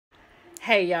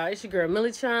Hey y'all, it's your girl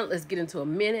Millie Chun. Let's get into a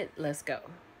minute. Let's go.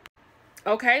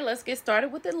 Okay, let's get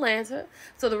started with Atlanta.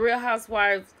 So the Real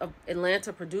Housewives of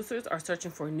Atlanta producers are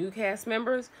searching for new cast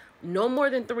members. No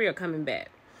more than 3 are coming back.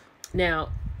 Now,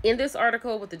 in this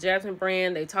article with the Jasmine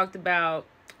brand, they talked about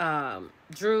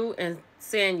Drew and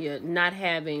Sanya not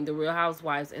having the Real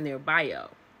Housewives in their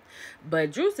bio.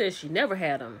 But Drew says she never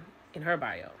had them in her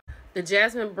bio. The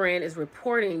Jasmine brand is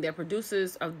reporting that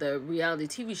producers of the reality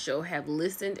TV show have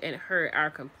listened and heard our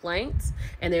complaints,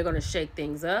 and they're going to shake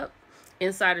things up.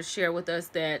 Insiders share with us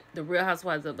that the Real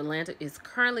Housewives of Atlanta is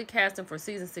currently casting for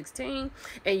season 16,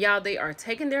 and y'all, they are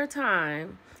taking their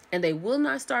time, and they will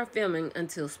not start filming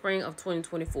until spring of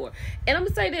 2024. And I'm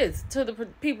going to say this to the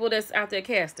people that's out there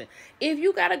casting. If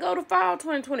you got to go to fall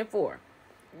 2024,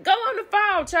 go on the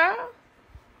fall, child.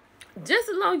 Just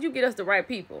as long as you get us the right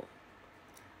people.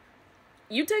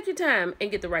 You take your time and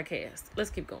get the right cast. Let's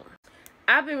keep going.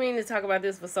 I've been meaning to talk about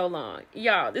this for so long.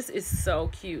 Y'all, this is so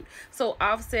cute. So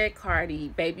Offset, Cardi,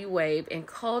 Baby Wave, and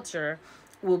Culture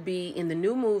will be in the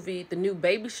new movie, the new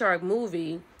Baby Shark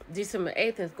movie, December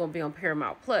 8th, and it's going to be on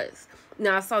Paramount Plus.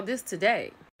 Now, I saw this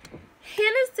today.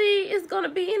 Hennessy is going to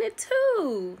be in it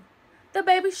too. The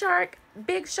Baby Shark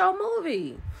Big Show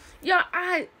movie. Y'all,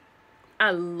 I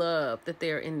love that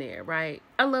they're in there, right?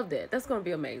 I love that. That's going to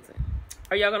be amazing.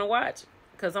 Are y'all going to watch?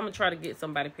 Because I'm going to try to get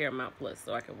somebody Paramount Plus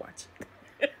so I can watch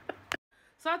it.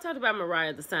 So I talked about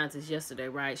Mariah the Scientist yesterday,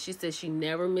 right? She said she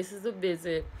never misses a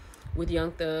visit with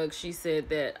Young Thug. She said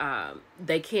that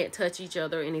they can't touch each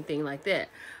other or anything like that.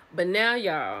 But now,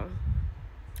 y'all,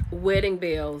 wedding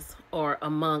bells are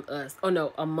among us. Oh,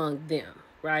 no, among them,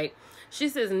 right? She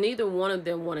says neither one of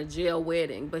them want a jail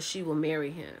wedding, but she will marry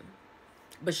him.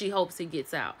 But she hopes he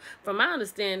gets out. From my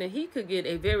understanding, he could get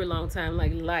a very long time,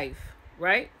 like life,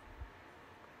 right?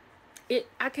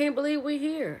 I can't believe we're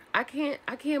here. I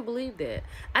can't believe that.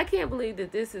 I can't believe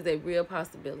that this is a real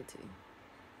possibility.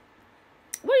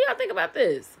 What do y'all think about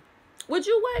this? Would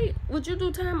you wait? Would you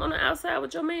do time on the outside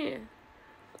with your man?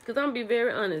 Because I'm going to be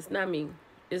very honest. Not me.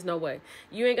 There's no way.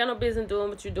 You ain't got no business doing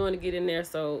what you're doing to get in there.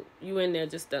 So you in there,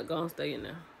 just go and stay in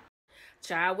there.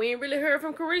 Child, we ain't really heard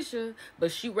from Carisha,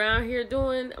 but she around here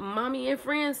doing mommy and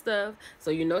friend stuff.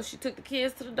 So you know she took the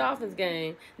kids to the Dolphins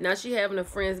game. Now she having a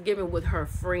Friendsgiving with her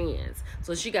friends.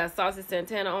 So she got Saucy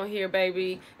Santana on here,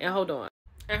 baby. And hold on.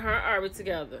 And her and Ari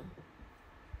together.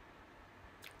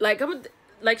 Like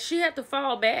she had to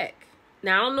fall back.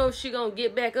 Now I don't know if she gonna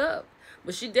get back up,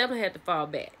 but she definitely had to fall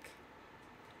back.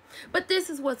 But this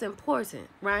is what's important,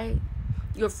 right?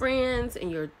 Your friends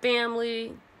and your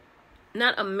family.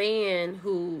 Not a man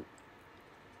who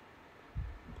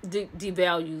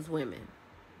devalues women.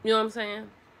 You know what I'm saying?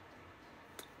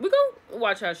 We're going to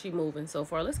watch how she's moving so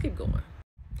far. Let's keep going.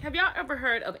 Have y'all ever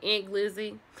heard of Aunt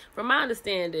Glizzy? From my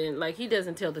understanding, like, he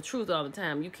doesn't tell the truth all the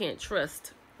time. You can't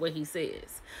trust what he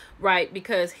says, right?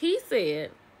 Because he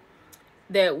said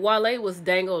that Wale was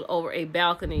dangled over a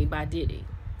balcony by Diddy.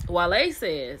 Wale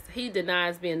says he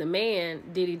denies being the man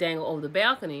Diddy dangled over the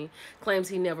balcony, claims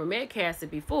he never met Cassie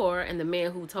before, and the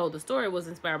man who told the story was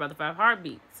inspired by the 5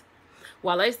 Heartbeats.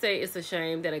 Wale say it's a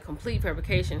shame that a complete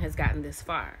fabrication has gotten this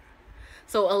far.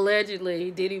 So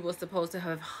allegedly, Diddy was supposed to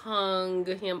have hung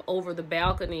him over the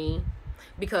balcony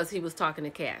because he was talking to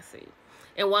Cassie.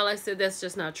 And Wale said that's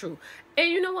just not true. And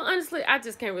you know what? Honestly, I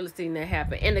just can't really see that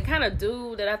happen. And the kind of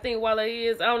dude that I think Wale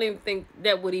is, I don't even think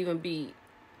that would even be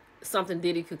something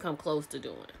Diddy could come close to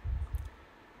doing.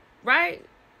 Right?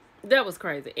 That was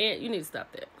crazy. And you need to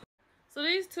stop that. So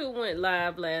these two went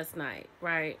live last night,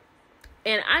 right?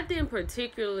 And I didn't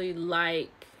particularly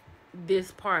like this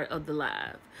part of the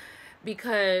live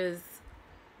because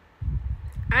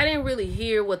I didn't really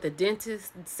hear what the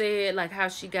dentist said, like how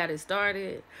she got it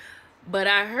started. But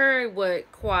I heard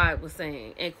what Quad was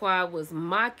saying. And Quad was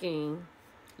mocking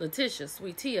Letitia,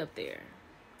 Sweet Tea up there.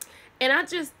 And I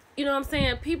just, you know what I'm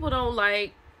saying? People don't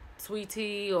like Sweet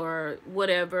Tea or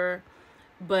whatever,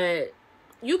 but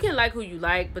you can like who you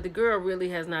like, but the girl really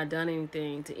has not done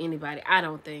anything to anybody, I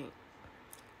don't think.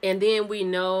 And then we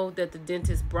know that the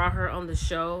dentist brought her on the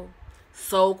show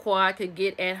so Quad could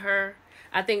get at her.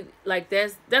 I think, like,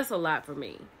 that's a lot for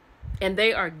me. And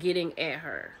they are getting at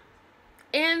her.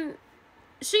 And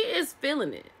she is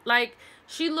feeling it. Like,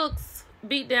 she looks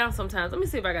beat down sometimes. Let me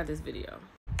see if I got this video.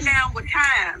 Down with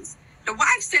times. The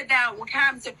wife sat down with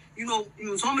time and said, you know,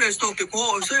 some of that stuff that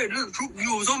Quad said, the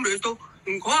truth, some of that stuff,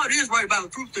 and Quad is right about the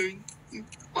truth thing.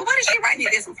 Well, what is she writing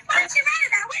this? What is she writing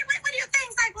about? What do you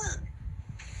think, like, what?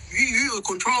 He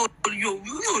control, you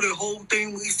know the whole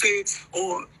thing we said,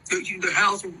 or the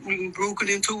house we broken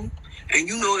into, and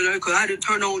you know, because I didn't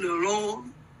turn on the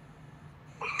alarm.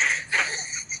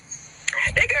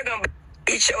 That girl gonna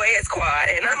Eat your ass, Quad,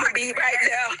 and I'm gonna be right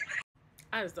there.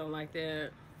 I just don't like that.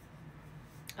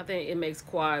 I think it makes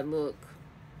Quad look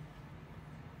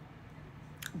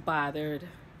bothered.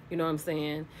 You know what I'm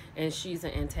saying? And she's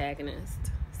an antagonist.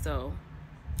 So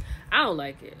I don't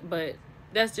like it, but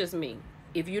that's just me.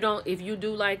 If you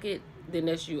do like it, then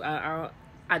that's you. I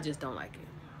just don't like it.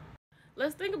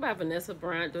 Let's think about Vanessa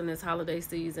Bryant during this holiday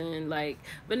season. Like,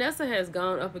 Vanessa has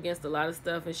gone up against a lot of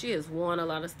stuff, and she has won a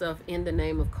lot of stuff in the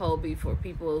name of Kobe for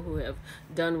people who have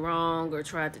done wrong or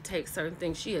tried to take certain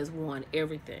things. She has won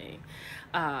everything.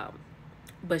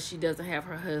 But she doesn't have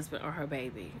her husband or her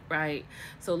baby, right?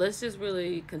 So let's just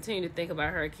really continue to think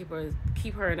about her, keep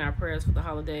her in our prayers for the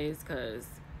holidays, because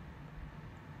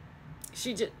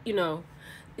she just,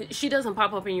 she doesn't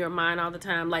pop up in your mind all the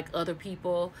time like other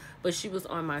people, but she was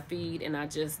on my feed, and I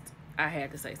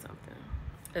had to say something.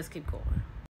 Let's keep going.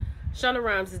 Shonda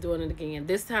Rhimes is doing it again.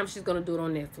 This time she's going to do it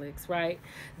on Netflix, right?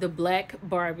 The Black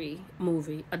Barbie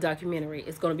movie, a documentary.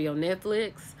 It's going to be on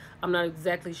Netflix. I'm not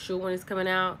exactly sure when it's coming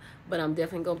out, but I'm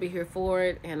definitely going to be here for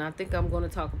it, and I think I'm going to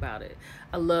talk about it.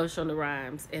 I love Shonda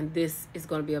Rhimes, and this is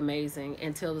going to be amazing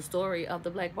and tell the story of the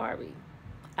Black Barbie.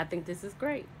 I think this is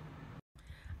great.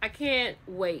 I can't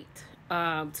wait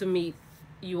to meet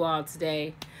you all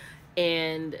today,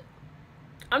 and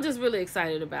I'm just really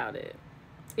excited about it.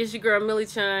 It's your girl, Millie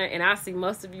Chun, and I'll see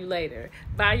most of you later.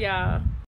 Bye, y'all.